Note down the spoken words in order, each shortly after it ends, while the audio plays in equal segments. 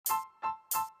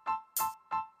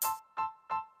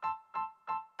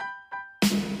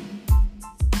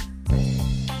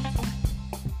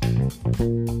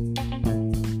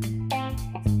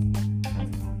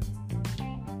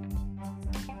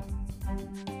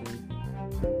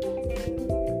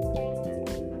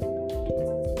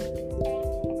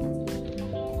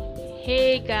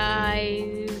Hey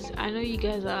guys, I know you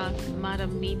guys are mad at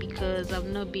me because I've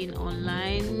not been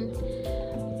online.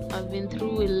 I've been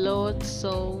through a lot,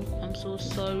 so I'm so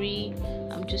sorry.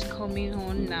 I'm just coming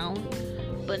on now.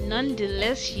 But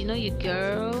nonetheless, you know your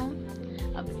girl.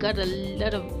 I've got a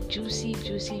lot of juicy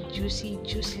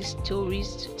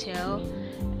stories to tell.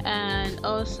 And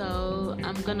also,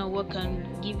 I'm gonna work on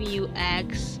giving you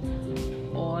hacks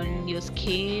on your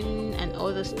skin and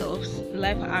other stuff,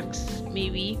 life hacks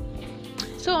maybe.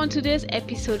 So on today's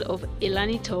episode of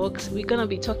Ilani Talks, we're gonna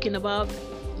be talking about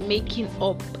making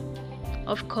up.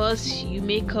 Of course, you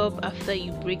make up after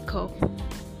you break up.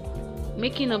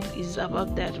 Making up is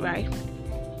about that, right?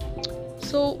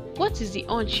 So what is the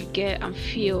urge you get and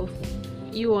feel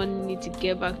you all need to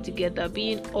get back together,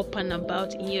 being up and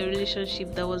about in your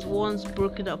relationship that was once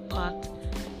broken apart?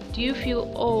 Do you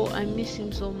feel, oh, I miss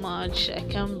him so much, I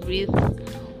can't breathe,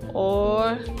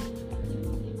 or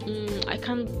I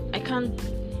can't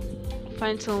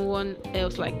find someone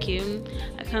else like him,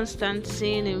 I can't stand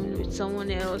seeing him with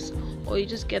someone else, or you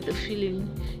just get the feeling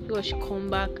you all should come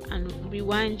back and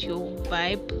rewind your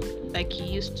vibe like you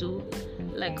used to,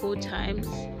 like old times?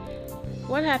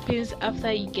 What happens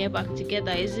after you get back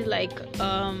together? Is it like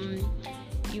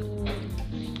you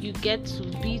you get to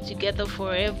be together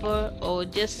forever, or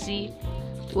just see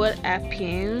what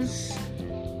happens?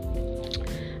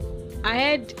 I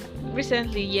heard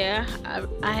recently, I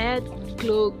heard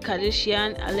Khloe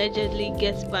Kardashian allegedly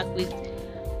gets back with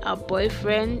her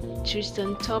boyfriend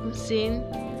Tristan Thompson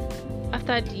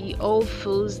after the old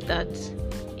foes that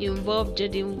involved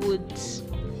Jordyn Woods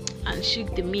and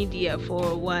shook the media for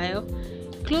a while.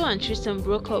 Khloe and Tristan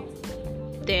broke up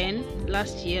then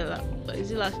last year.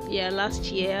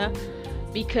 Last year,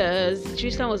 because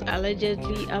Tristan was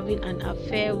allegedly having an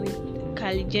affair with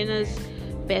Kylie Jenner's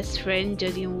best friend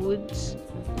Jordyn Woods.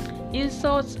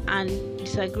 Insults and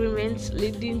disagreements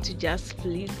leading to just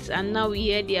splits, and now we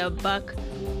hear they are back.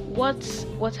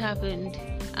 What happened,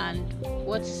 and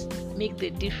what's make the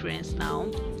difference now?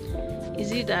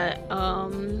 Is it that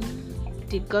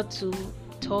they got to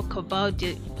talk about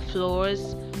the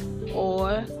flaws,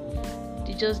 or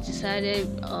they just decided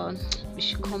we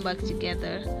should come back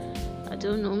together? I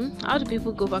don't know. How do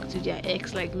people go back to their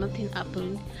ex like nothing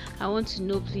happened? I want to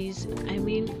know, please. I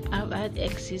mean, I've had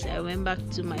exes I went back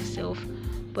to myself,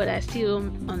 but I still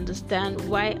don't understand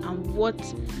why and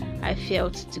what I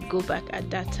felt to go back at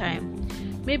that time.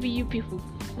 Maybe you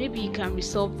can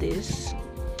resolve this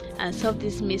and solve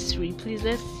this mystery. Please,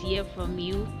 let's hear from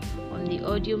you on the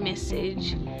audio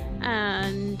message,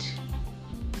 and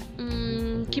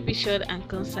keep it short and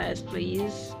concise,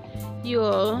 please. You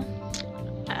all,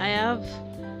 I have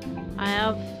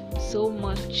so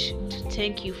much to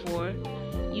thank you for.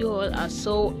 You all are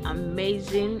so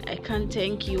amazing. I can't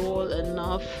thank you all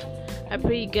enough. I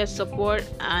pray you get support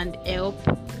and help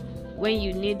when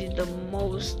you need it the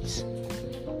most.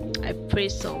 I pray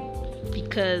so,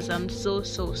 because I'm so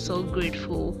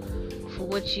grateful for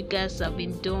what you guys have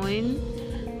been doing.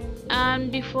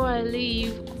 And before I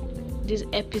leave this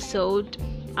episode,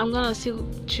 I'm gonna see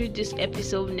through this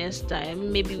episode next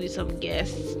time, maybe with some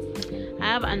guests. I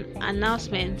have an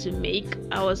announcement to make.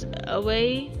 While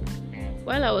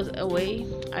I was away,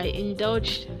 I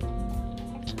indulged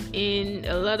in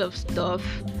a lot of stuff,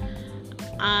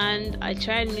 and I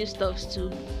tried new stuff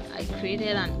too. I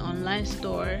created an online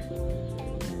store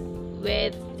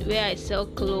where I sell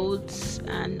clothes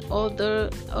and other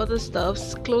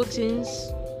stuffs, clothings.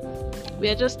 We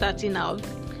are just starting out.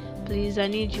 Please, I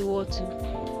need you all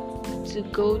to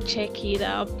go check it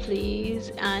out,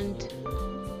 please, and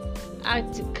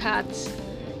add to cart.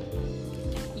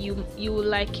 You will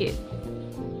like it,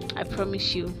 I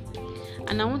promise you.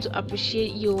 And I want to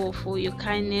appreciate you all for your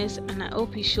kindness, and I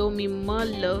hope you show me more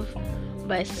love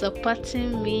by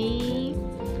supporting me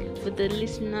with the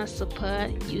listener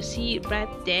support. You see it right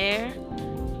there.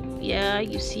 Yeah,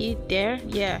 you see it there.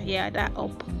 Yeah, that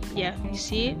up. Yeah, you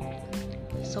see it.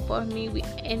 Support me with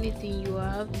anything you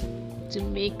have to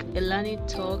make Ilani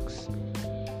Talks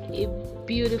a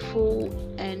beautiful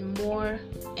and more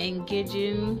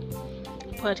engaging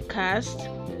podcast.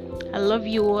 I love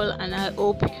you all, and I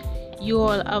hope you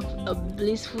all have a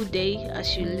blissful day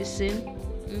as you listen.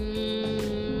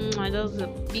 That was a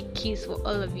big kiss for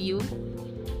all of you.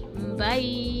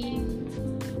 Bye.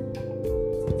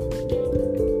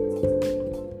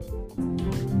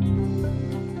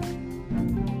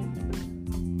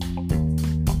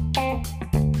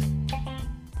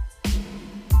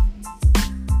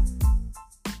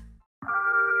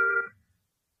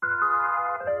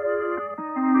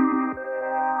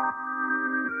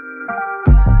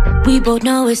 We both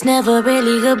know it's never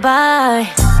really goodbye.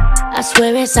 I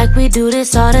swear it's like we do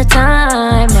this all the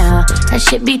time now. That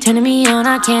shit be turning me on,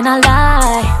 I cannot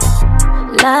lie.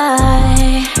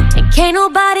 And can't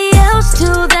nobody else do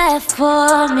that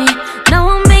for me. No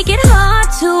one make it hard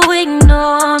to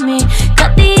ignore me.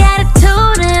 Cut the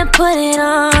attitude and put it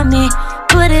on me.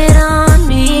 Put it on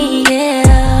me,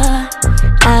 yeah.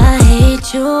 I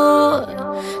hate you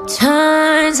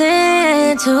turns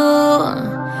into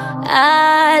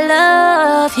I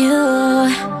love you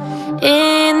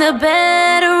in the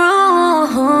bedroom.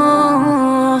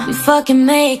 We fucking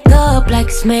make up like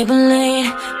it's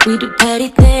Maybelline. We do petty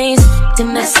things to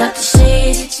mess up the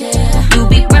sheets. You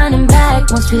be running back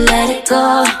once we let it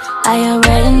go. I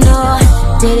already know,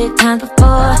 did it times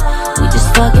before. We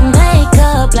just fucking make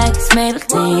up like it's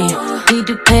Maybelline. We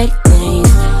do petty things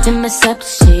to mess up the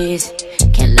sheets.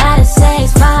 Can't lie to say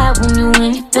it's fine when you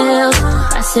in your feels.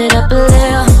 Rise it up a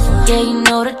little, yeah, you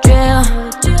know the drill.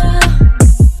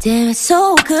 Damn, it's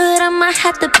so good, I might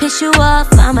have to piss you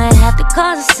off. I might have to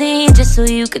cause a scene just so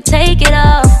you could take it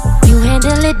off. You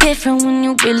handle it different when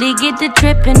you really get the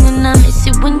dripping. And I miss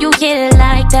it when you hit it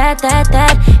like that.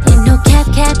 Ain't no cap,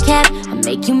 I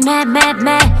make you mad.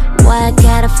 Why I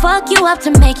gotta fuck you up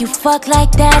to make you fuck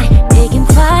like that? Picking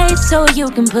fights so you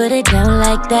can put it down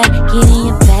like that. Get in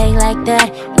your bag like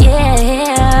that,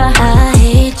 yeah. I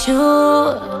hate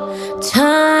you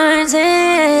turns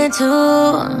into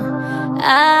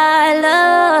I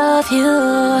love you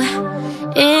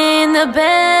in the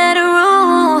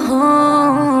bedroom.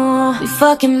 We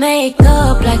fucking make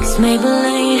up like it's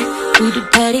Maybelline. We do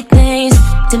petty things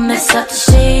to mess up the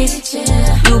sheets.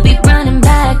 You be running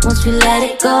back once we let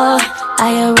it go.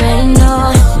 I already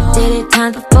know, did it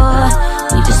times before.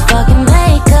 We just fucking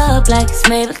make up like it's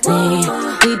Maybelline.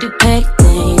 We do petty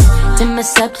things to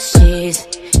mess up the sheets.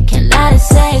 Can't lie to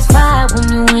say it's fine when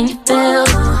you in your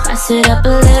feels. Rise it up a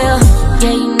little,